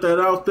I put that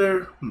out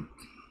there,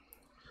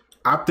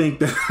 I think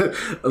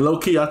that,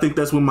 low-key, I think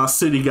that's when my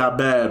city got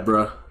bad,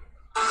 bro.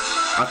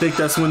 I think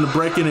that's when the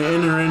breaking and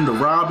entering, the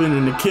robbing,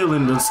 and the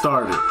killing done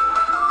started.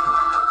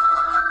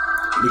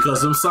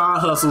 Because them side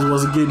hustles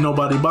wasn't getting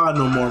nobody by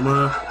no more,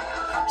 man.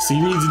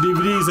 CDs and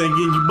DVDs ain't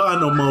getting you by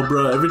no more,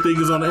 bro. Everything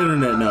is on the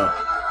internet now.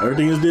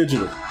 Everything is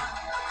digital.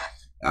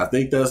 I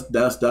think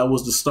that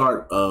was the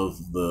start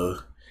of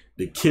the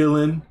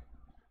killing,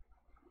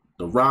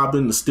 the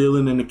robbing, the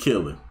stealing, and the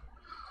killing.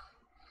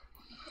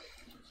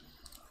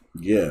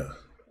 Yeah.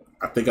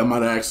 I think I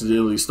might have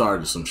accidentally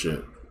started some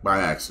shit. By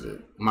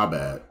accident. My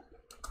bad.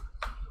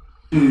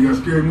 Yeah, you got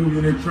a scary movie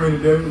in there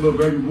training today, little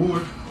baby boy.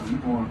 You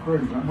going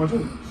crazy. How much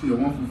is it? See a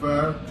 1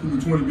 for 5, 2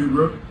 for 20, big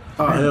bro.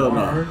 Oh hell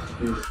no!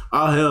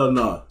 Oh hell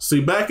no! See,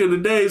 back in the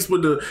days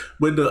when the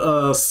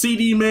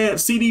CD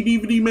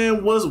DVD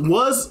man was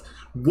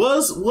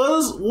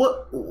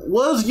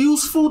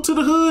useful to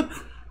the hood,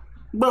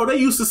 bro. They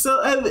used to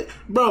sell,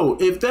 bro.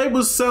 If they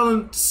was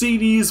selling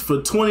CDs for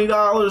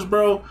 $20,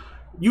 bro,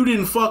 you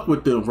didn't fuck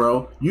with them,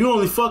 bro. You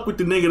only fuck with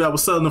the nigga that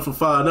was selling them for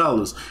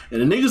 $5.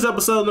 And the niggas that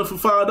was selling them for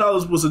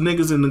 $5 was the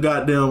niggas in the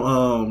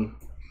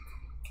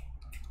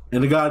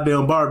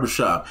goddamn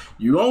barbershop.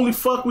 You only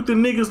fuck with the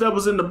niggas that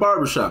was in the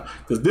barbershop.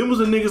 Because them was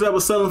the niggas that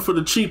was selling for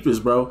the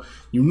cheapest, bro.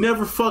 You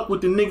never fuck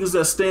with the niggas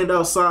that stand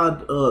outside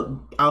the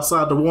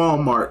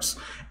Walmarts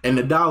and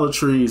the Dollar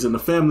Trees and the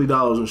Family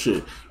Dollars and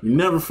shit. You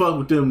never fuck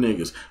with them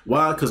niggas.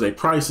 Why? Because their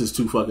price is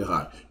too fucking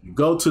high. You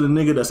go to the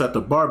nigga that's at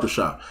the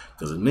barbershop.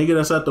 Because the nigga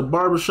that's at the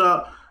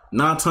barbershop,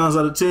 9 times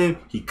out of 10,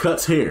 he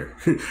cuts hair.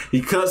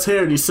 He cuts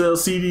hair and he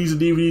sells CDs and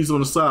DVDs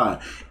on the side.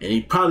 And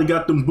he probably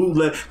got them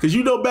bootleg. Because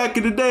you know back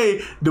in the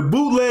day, the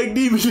bootleg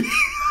DVD...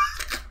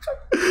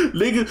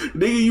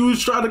 nigga, you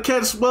was trying to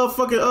catch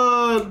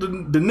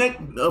motherfucking the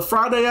next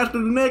Friday after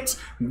the next,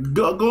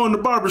 go in the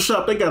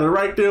barbershop. They got it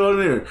right there on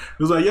there. It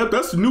was like, yep,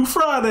 that's the new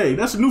Friday.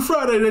 That's the new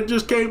Friday that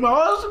just came out.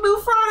 Oh, that's the new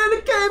Friday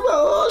that came out.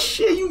 Oh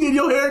shit, you get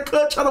your hair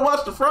cut trying to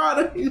watch the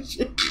Friday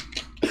shit.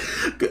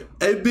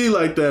 It be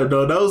like that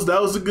though. That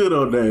was the good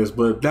old days.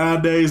 But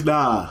nowadays,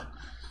 nah.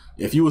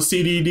 If you a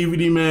CD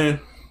DVD man,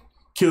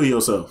 kill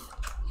yourself.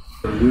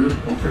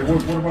 Okay,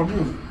 what about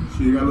music?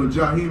 Shit, you got a little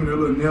Jaheim and a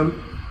little Nelly.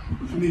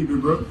 What you need,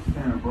 big bro?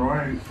 Damn, bro,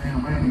 I ain't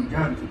even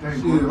got it today,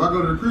 Shit, bro. if I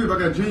go to the crib, I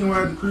got Genuine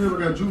at the crib, I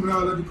got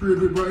Juvenile at the crib,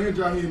 big bro, and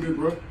Jaheim, big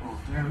bro. Oh,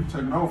 damn, you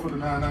taking over for the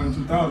 99 and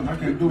 2000. I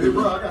can't do it. Big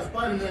bro, I got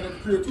Spider-Man at the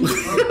crib too, big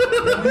bro.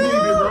 What you need,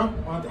 big bro?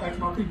 I have to ask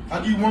my people. I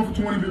give you 1 for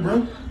 20, big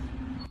bro.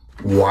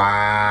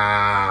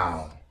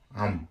 Wow.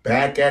 I'm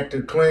back at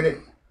the clinic.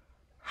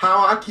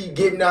 How I keep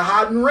getting the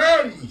hot and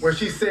ready. When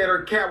she said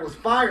her cat was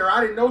fire, I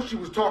didn't know she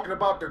was talking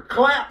about the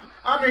clap.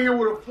 I'm in here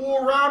with a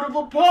full round of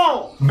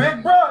applause.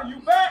 Big bro,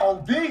 you back?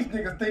 Oh, these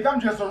niggas think I'm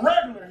just a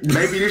regular.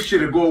 Maybe this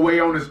shit'll go away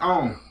on its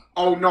own.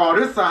 Oh no,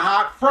 this a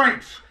hot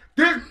French.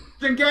 This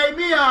thing gave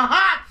me a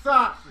hot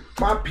sausage.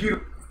 My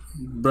Peter.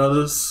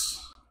 Brothers,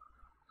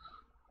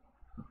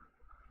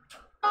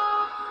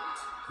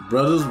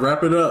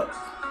 wrap it up.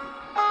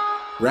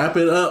 Wrap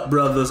it up,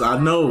 brothers. I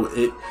know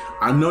it.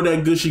 I know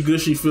that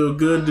gushy feel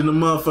good than the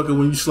motherfucker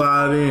when you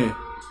slide in.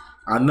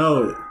 I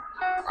know it.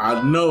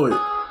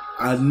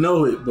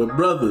 But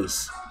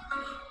brothers,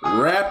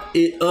 wrap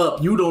it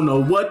up. You don't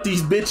know what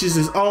these bitches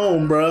is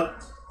on, bruh.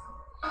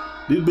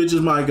 These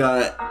bitches might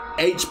got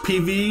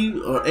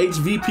HPV or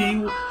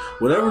HVP,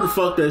 whatever the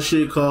fuck that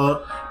shit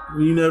called.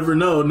 You never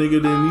know,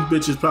 nigga. Then these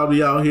bitches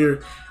probably out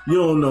here. You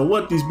don't know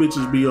what these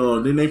bitches be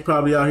on. Then they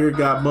probably out here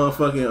got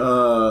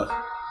motherfucking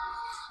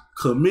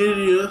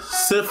chlamydia,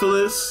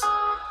 syphilis,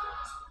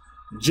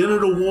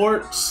 genital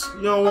warts.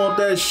 You don't want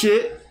that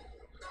shit.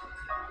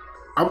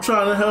 I'm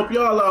trying to help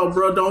y'all out,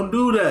 bro. Don't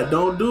do that.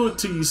 Don't do it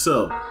to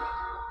yourself.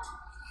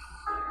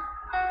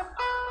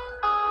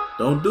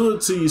 Don't do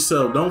it to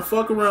yourself. Don't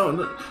fuck around.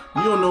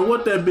 You don't know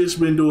what that bitch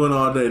been doing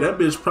all day. That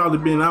bitch probably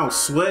been out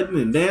sweating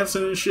and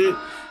dancing and shit.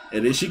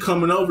 And then she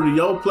coming over to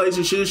your place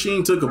and shit. She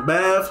ain't took a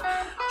bath.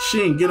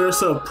 She ain't get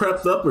herself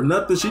prepped up or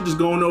nothing. She just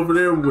going over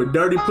there with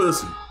dirty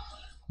pussy.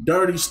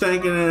 Dirty,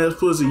 stinking ass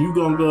pussy. You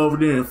gonna go over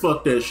there and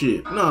fuck that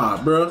shit. Nah,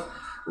 bro.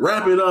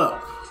 Wrap it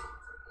up.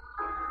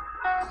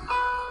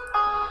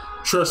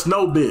 Trust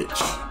no bitch.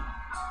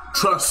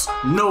 Trust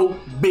no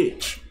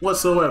bitch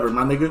whatsoever,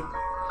 my nigga.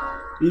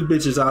 These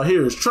bitches out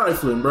here is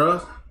trifling,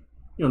 bro.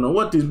 You don't know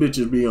what these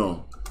bitches be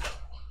on.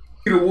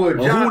 Or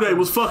who they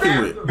was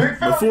fucking with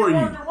before you.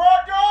 Now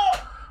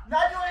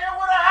you here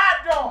with a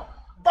hot dog.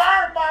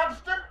 Burn,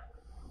 monster.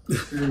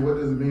 What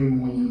does it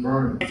mean when you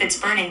burn? If it's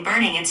burning,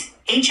 it's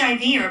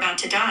HIV, you're about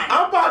to die.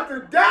 I'm about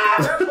to die.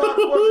 That's why I wasn't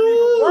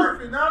even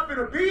worth it. Now I'm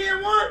finna be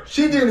in one.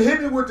 She didn't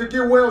hit me with the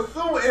get well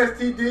soon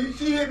STD.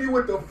 She hit me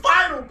with the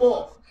final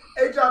boss.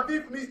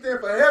 HIV for me stand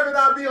for heaven.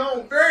 I'll be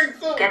home very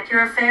soon. Get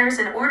your affairs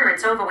in order.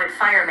 It's over with,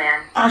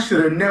 fireman. I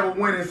should have never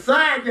went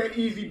inside that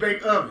easy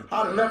bake oven.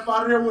 I'd have left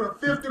out of there with a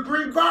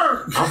 5th-degree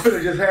burn. I'm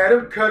finna just have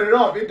them cut it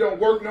off. It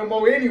don't work no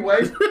more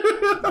anyway.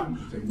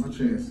 Take my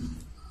chances.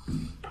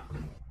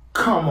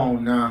 Come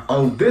on now.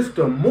 Oh, this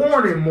the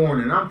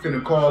morning. I'm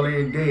finna call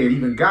in dead.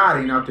 Even God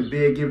ain't out to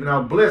bed giving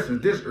out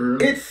blessings this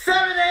early. It's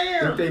 7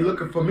 a.m. If they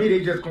looking for me,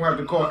 they just gonna have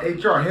to call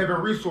HR, Heaven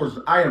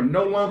Resources. I am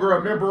no longer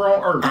a member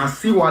on Earth. I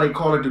see why they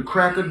call it the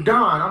crack of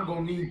dawn. I'm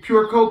gonna need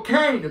pure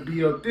cocaine to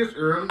be up this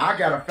early. I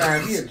gotta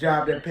find me a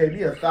job that pay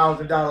me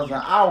 $1,000 an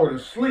hour to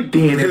sleep.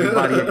 Then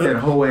everybody at that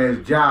whole ass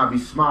job be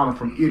smiling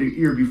from ear to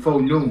ear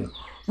before noon.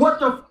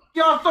 What the f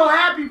y'all so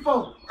happy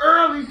for?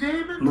 Early,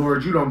 demon?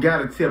 Lord, you don't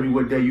gotta tell me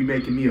what day you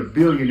making me a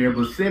billionaire,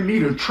 but send me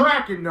the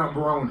tracking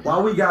number on it. Why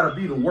we gotta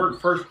be to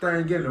work first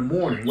thing in the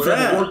morning?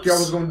 Whatever work y'all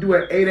was gonna do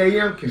at 8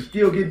 a.m. can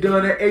still get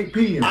done at 8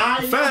 p.m. I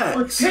am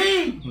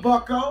fatigued,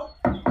 bucko.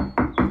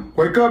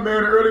 Wake up,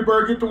 man. The early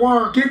bird get the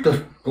worm. Get the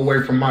f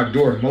away from my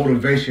door,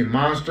 motivation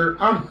monster.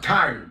 I'm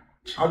tired.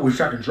 I wish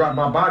I could drop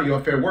my body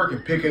off at work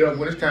and pick it up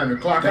when it's time to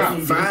clock out.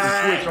 They need to hit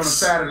the switch on the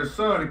side of the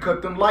sun and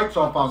cut them lights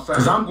off outside.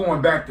 Cause I'm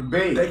going back to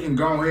bed. They can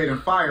go ahead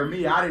and fire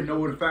me. I didn't know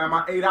where to find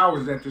my 8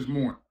 hours at this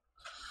morning.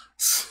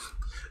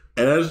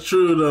 And that's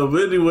true though.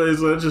 But anyways,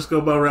 let's just go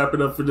about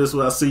wrapping up for this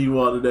one. I'll see you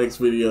all in the next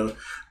video.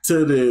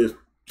 Till then,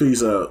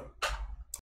 peace out.